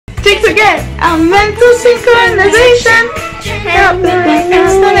forget our mental synchronization. Help the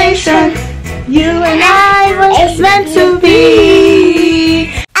explanation. You and I was meant to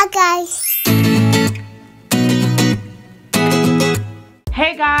be. Guys.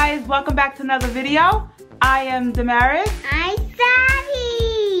 Hey guys, welcome back to another video. I am Damaris. I'm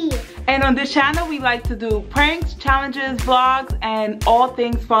Savi. And on this channel, we like to do pranks, challenges, vlogs, and all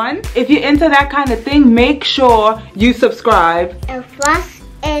things fun. If you're into that kind of thing, make sure you subscribe. And press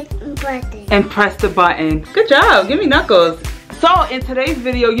the button. And press the button. Good job, give me knuckles. So in today's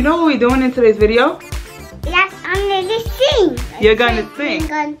video, you know what we're doing in today's video? Yes, I'm gonna sing. You're gonna sing.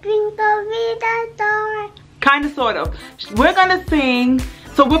 Kind of, sort of. We're gonna sing.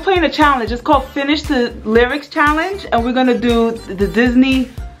 So we're playing a challenge. It's called Finish the Lyrics Challenge, and we're gonna do the Disney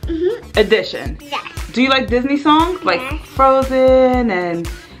edition. Yes. Do you like Disney songs? Like Frozen and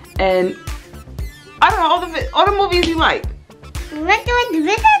I don't know, all the movies you like. We're doing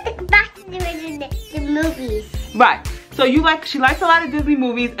back to the movies. Right. So she likes a lot of Disney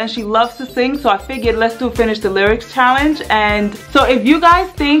movies and she loves to sing, so I figured let's do Finish the Lyrics Challenge. And so if you guys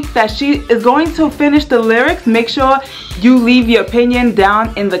think that she is going to finish the lyrics, make sure you leave your opinion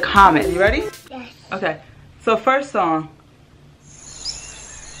down in the comments. You ready? Yes. Okay. So first song.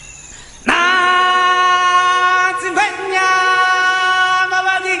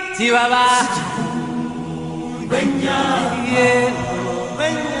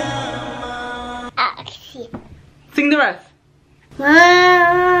 Sing the rest.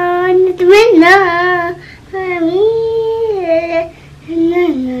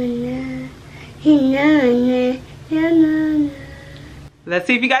 Let's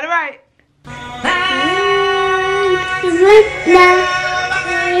see if you got it right.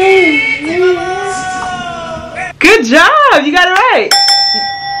 Good job, you got it right.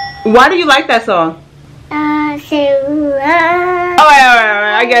 Why do you like that song? Alright,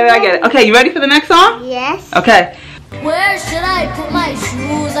 I get it. Okay, you ready for the next song? Yes. Okay. Where should I put my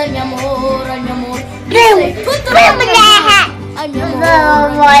shoes? Ay, mi amor, ay, mi amor.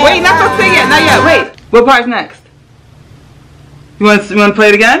 Wait, not so sing it, not yet. Wait, what part's next? You want to play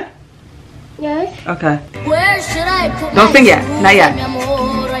it again? Yes. Okay. Where should I put Don't sing yet, not yet. Ay, mi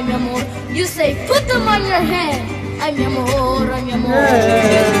amor, ay, mi amor. You say put them on your head. Ay, mi amor, ay, mi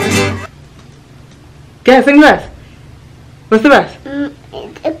amor. Yeah, sing the rest. What's the rest?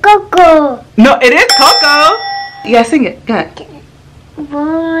 Coco. No, it is Coco. Yeah, sing it. Go ahead.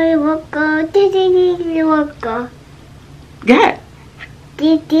 Boy, Coco, diddy, Coco. Go ahead.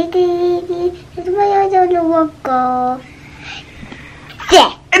 Yeah.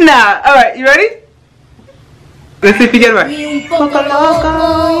 Nah, alright, you ready? Let's see if you get it right. Poco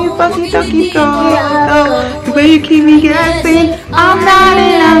loco, you poquito quito. The way you keep me guessing, I'm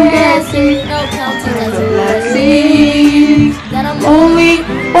nodding, I'm guessing. Blessings, only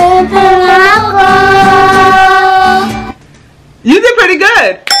Poco loco. You did pretty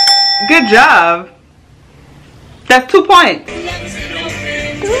good. Good job. That's 2 points.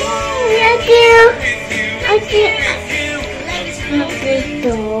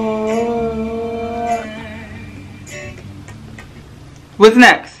 What's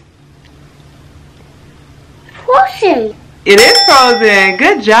next? Frozen. It is Frozen.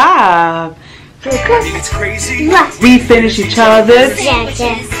 Good job. We finish each other's. Yes.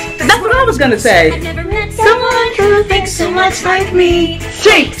 That's what I was gonna say. Someone who thinks so much like me.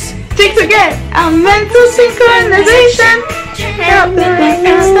 Jinx again. Our mental synchronization. Help the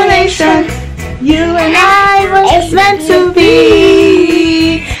explanation. You and I was meant to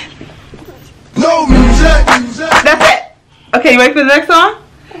be. No music. That's it. Okay, you ready for the next song?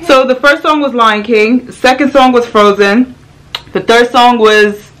 So the first song was Lion King. The second song was Frozen. The third song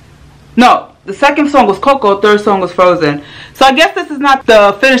was... No, the second song was Coco. Third song was Frozen. So I guess this is not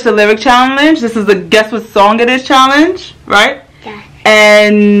the Finish the Lyric Challenge. This is the Guess What Song It Is Challenge, right? Yeah.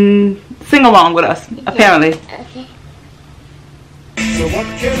 And sing along with us, apparently. Okay. So what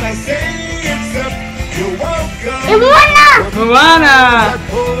can I say except you're welcome? Moana!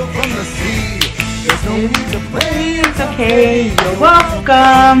 From the sea. There's no need to pray. It's okay, you're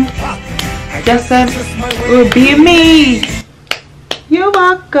welcome. Just said it would be me. You're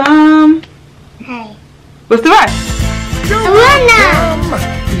welcome. Hey. What's the rest?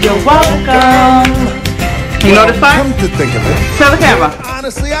 You're welcome. You know this part? Come to think of it. Tell the camera.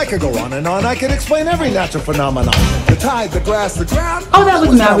 Honestly, I could go on and on. I could explain every natural phenomenon. The tide, the grass, the ground. Oh, that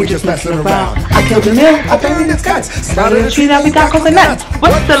was now we just messing around. I killed a mill, I buried its guts. Sprouted a tree that we got close to nuts.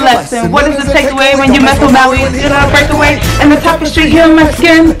 What's the lesson? What is the takeaway when you mess with Maui? It's gonna break away and the top of street here in my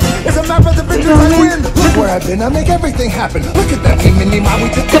skin. It's a map of the victory I win. Look where I've been, I make everything happen. Look at that, mini Maui.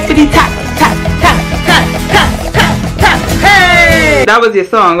 Tippity tap, tap, tap, tap, tap, tap, tap. Hey! That was your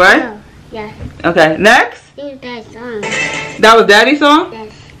song, right? Yes. Okay, next. Sing that song. That was Daddy's song?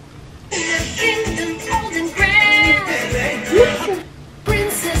 Yes.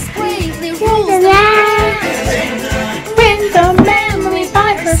 Princess bravely rules the Elena. With the memory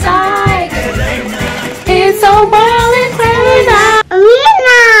by her side. It's a world in paradise.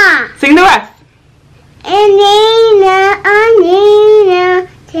 Elena. Sing the rest. Elena, Elena,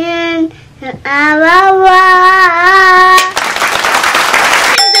 ten, Avalor.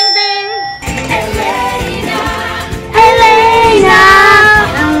 Elena,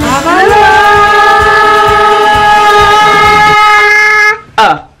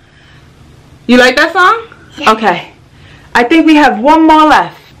 Oh. You like that song? Yes. Okay. I think we have one more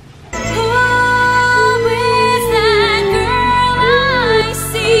left. Who is that girl I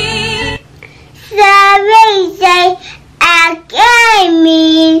see? Savi say, I gave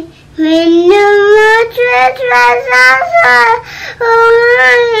me when the mattress was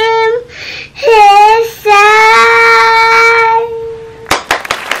on him, his side.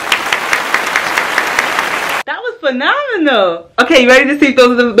 That was phenomenal. Okay, you ready to see if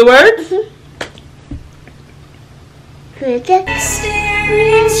those are the words?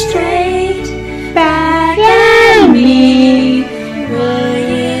 Staring straight back at me. Why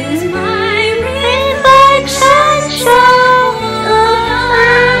is my reflection show?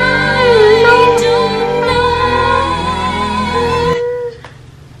 I don't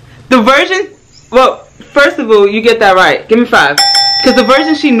know. The version, well, first of all, you get that right. Give me 5. Because the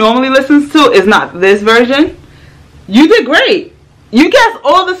version she normally listens to is not this version. You did great. You guessed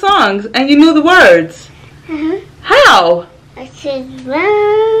all the songs and you knew the words. How? I said,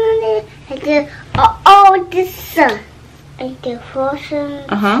 round it. I did all this song. I did Frozen.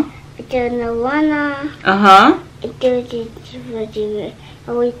 Uh-huh. I did Moana. Uh-huh. I did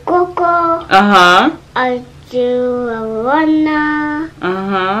Coco. Uh-huh. I do Moana.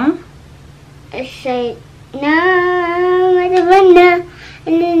 Uh-huh. I said, no, Moana.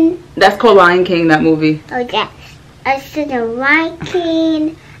 And then, That's called Lion King, that movie. oh yes. I said the Lion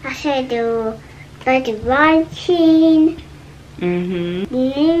King. I said the Lion King. Mm-hmm.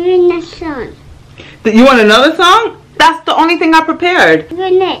 Even that song. You want another song? That's the only thing I prepared.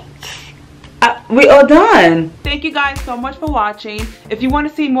 Even next. We all done. Thank you guys so much for watching. If you want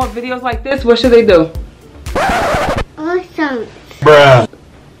to see more videos like this, what should they do? Awesome. Bruh.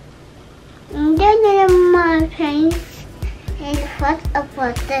 And then my friends and what's up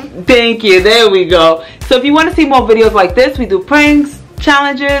with it? Thank you. There we go. So if you want to see more videos like this, we do pranks,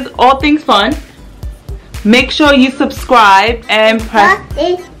 challenges, all things fun. Make sure you subscribe and press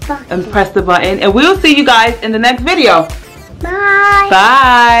the button. And we'll see you guys in the next video. Bye.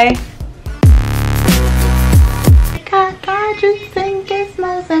 Bye. Gadgets and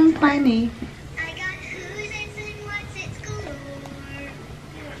gizmos and plenty. I got who's and what's its galore.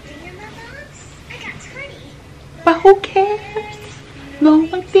 Do you remember those? I got 20. But who cares? No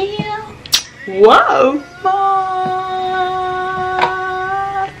big deal. Whoa. Bye.